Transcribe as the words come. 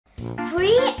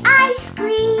ice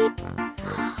cream.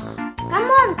 Come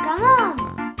on, come on.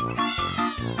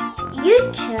 You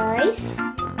choose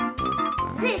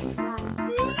this one.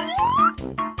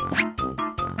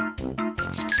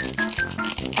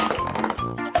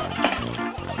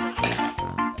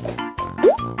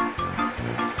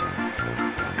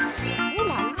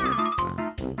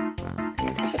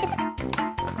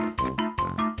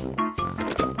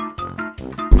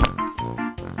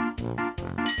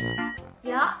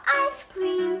 Your ice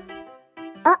cream.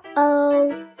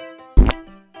 Uh-oh.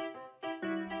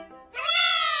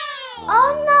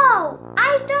 Oh no!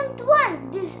 I don't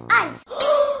want this ice.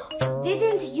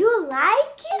 Didn't you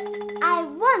like it? I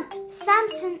want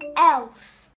something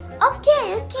else.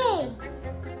 Okay, okay.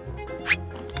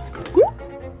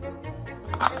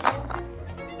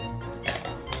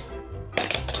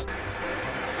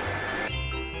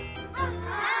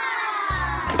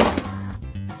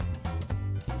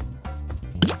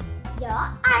 Your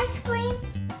ice cream.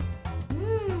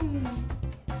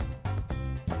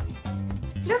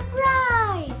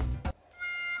 Surprise!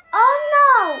 Oh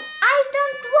no! I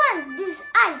don't want this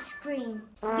ice cream.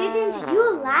 Didn't you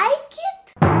like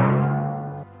it?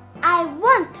 I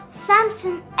want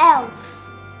something else.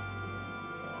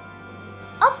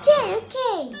 Okay,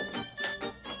 okay.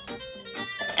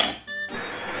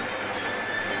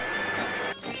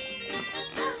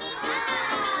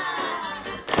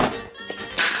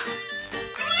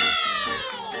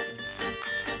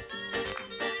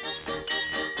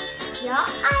 Your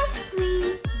ice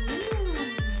cream.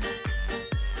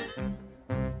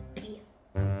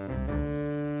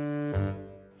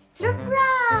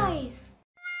 Surprise!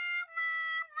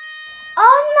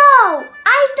 Oh no!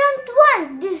 I don't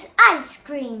want this ice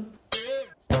cream.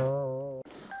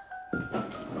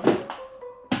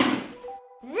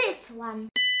 This one.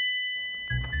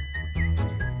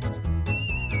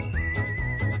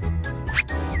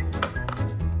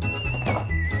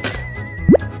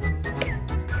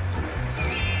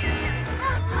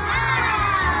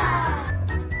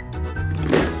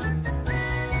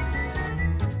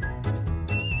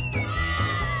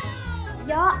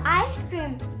 Your ice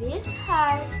cream with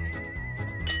heart.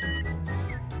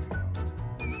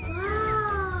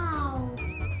 Wow!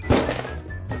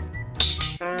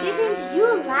 Didn't you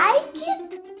like it?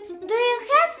 Do you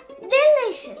have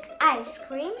delicious ice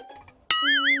cream?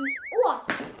 Oh!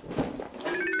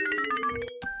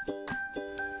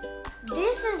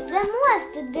 This is the most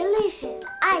delicious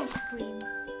ice cream.